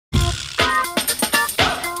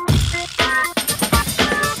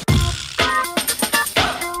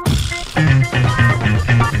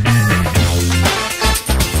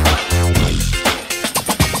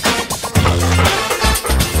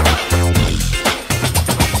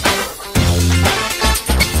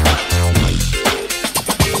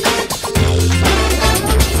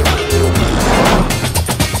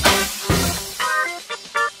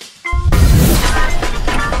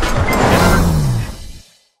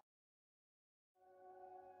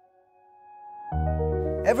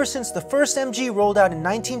Ever since the first MG rolled out in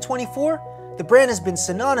 1924, the brand has been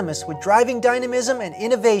synonymous with driving dynamism and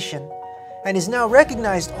innovation, and is now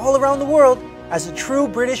recognized all around the world as a true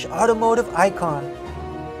British automotive icon.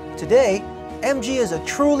 Today, MG is a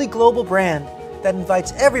truly global brand that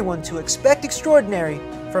invites everyone to expect extraordinary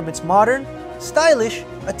from its modern, stylish,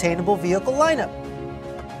 attainable vehicle lineup.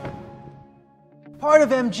 Part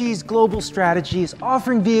of MG's global strategy is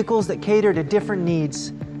offering vehicles that cater to different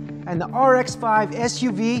needs, and the RX5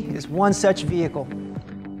 SUV is one such vehicle.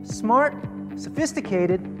 Smart,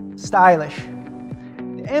 sophisticated, stylish.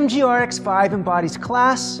 The MG RX5 embodies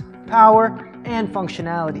class, power, and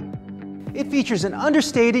functionality. It features an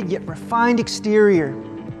understated yet refined exterior,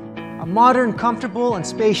 a modern, comfortable, and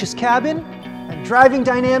spacious cabin, and driving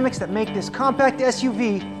dynamics that make this compact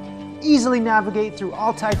SUV easily navigate through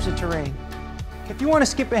all types of terrain. If you want to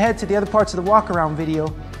skip ahead to the other parts of the walk-around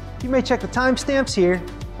video, you may check the timestamps here,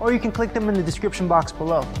 or you can click them in the description box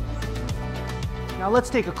below. Now let's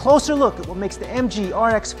take a closer look at what makes the MG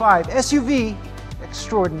RX5 SUV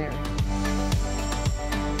extraordinary.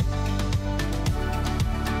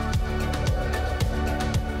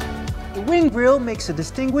 The wing grille makes a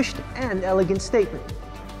distinguished and elegant statement.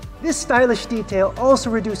 This stylish detail also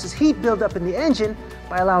reduces heat buildup in the engine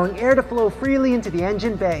by allowing air to flow freely into the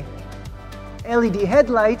engine bay. LED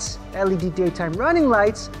headlights, LED daytime running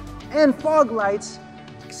lights, and fog lights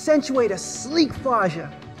accentuate a sleek fascia.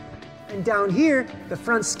 And down here, the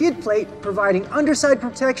front skid plate providing underside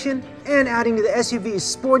protection and adding to the SUV's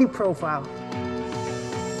sporty profile.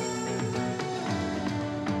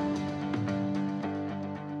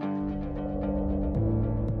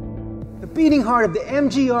 The beating heart of the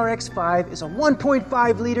MG RX5 is a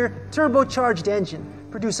 1.5-liter turbocharged engine,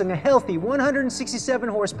 producing a healthy 167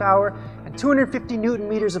 horsepower and 250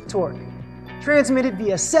 Newton-meters of torque, transmitted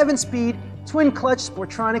via 7-speed, twin-clutch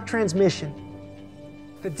Sportronic transmission.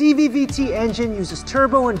 The DVVT engine uses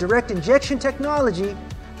turbo and direct injection technology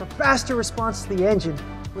for faster response to the engine,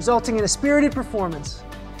 resulting in a spirited performance.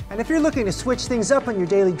 And if you're looking to switch things up on your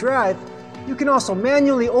daily drive, you can also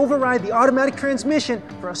manually override the automatic transmission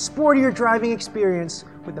for a sportier driving experience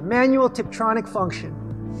with the manual Tiptronic function.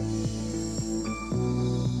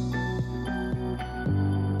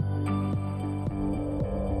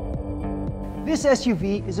 This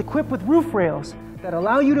SUV is equipped with roof rails that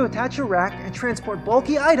allow you to attach a rack and transport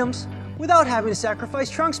bulky items without having to sacrifice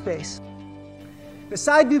trunk space. The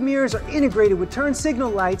side view mirrors are integrated with turn signal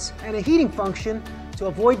lights and a heating function to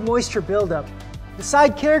avoid moisture buildup. The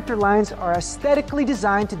side character lines are aesthetically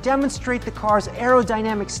designed to demonstrate the car's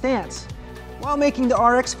aerodynamic stance, while making the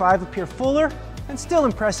RX5 appear fuller and still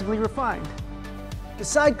impressively refined. The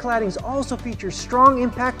side claddings also feature strong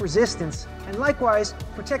impact resistance and likewise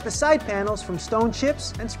protect the side panels from stone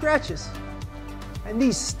chips and scratches. And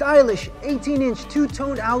these stylish 18-inch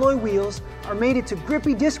two-toned alloy wheels are mated to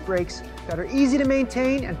grippy disc brakes that are easy to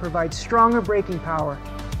maintain and provide stronger braking power.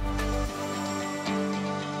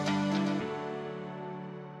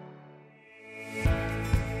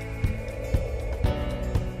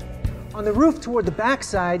 On the roof toward the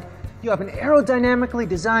backside, you have an aerodynamically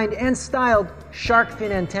designed and styled shark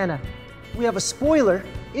fin antenna. We have a spoiler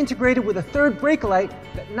integrated with a third brake light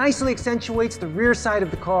that nicely accentuates the rear side of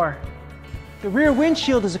the car. The rear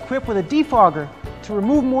windshield is equipped with a defogger to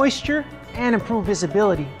remove moisture and improve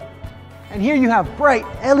visibility. And here you have bright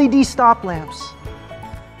LED stop lamps.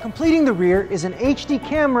 Completing the rear is an HD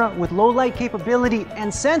camera with low light capability and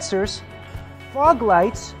sensors, fog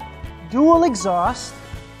lights, dual exhaust,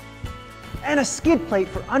 and a skid plate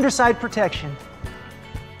for underside protection.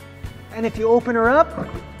 And if you open her up,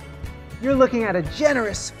 you're looking at a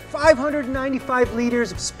generous 595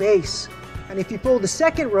 liters of space. And if you fold the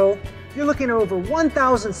second row, you're looking at over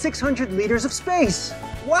 1,600 liters of space.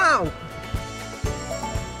 Wow!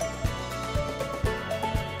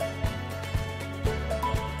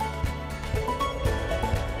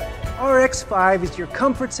 RX5 is your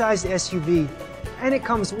comfort-sized SUV, and it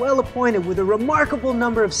comes well appointed with a remarkable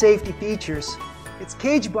number of safety features. Its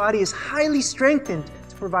cage body is highly strengthened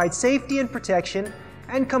to provide safety and protection,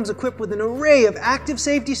 and comes equipped with an array of active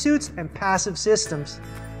safety suits and passive systems.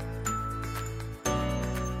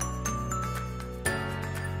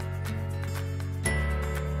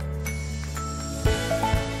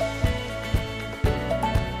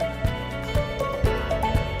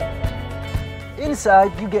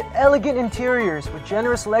 Inside, you get elegant interiors with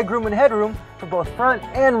generous legroom and headroom for both front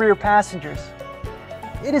and rear passengers.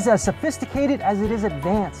 It is as sophisticated as it is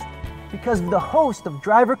advanced because of the host of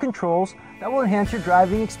driver controls that will enhance your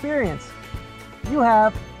driving experience. You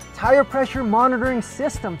have tire pressure monitoring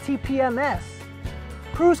system, TPMS,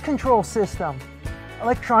 cruise control system,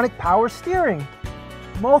 electronic power steering,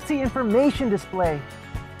 multi-information display,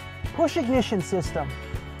 push ignition system,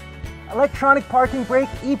 electronic parking brake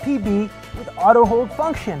EPB with auto hold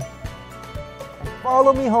function, and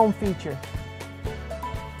follow me home feature.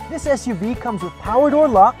 This SUV comes with power door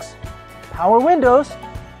locks, power windows,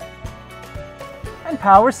 and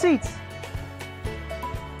power seats.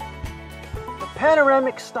 The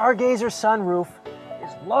panoramic Stargazer sunroof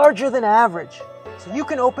is larger than average, so you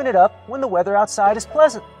can open it up when the weather outside is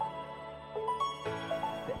pleasant.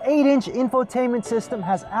 The 8-inch infotainment system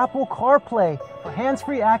has Apple CarPlay for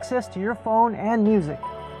hands-free access to your phone and music.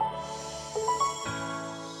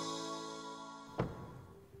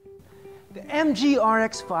 The MG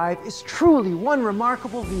RX5 is truly one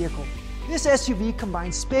remarkable vehicle. This SUV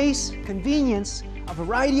combines space, convenience, a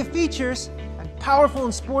variety of features, and powerful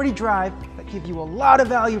and sporty drive that give you a lot of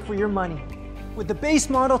value for your money. With the base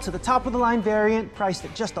model to the top-of-the-line variant priced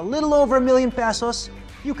at just a little over ₦1,000,000 pesos,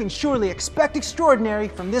 you can surely expect extraordinary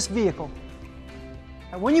from this vehicle.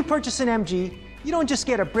 And when you purchase an MG, you don't just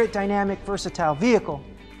get a Brit dynamic, versatile vehicle.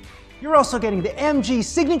 You're also getting the MG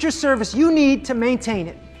signature service you need to maintain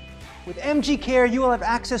it. With MG Care, you will have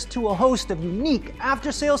access to a host of unique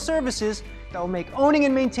after-sales services that will make owning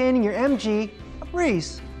and maintaining your MG a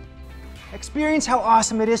breeze. Experience how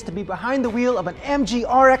awesome it is to be behind the wheel of an MG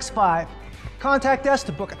RX5. Contact us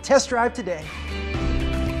to book a test drive today.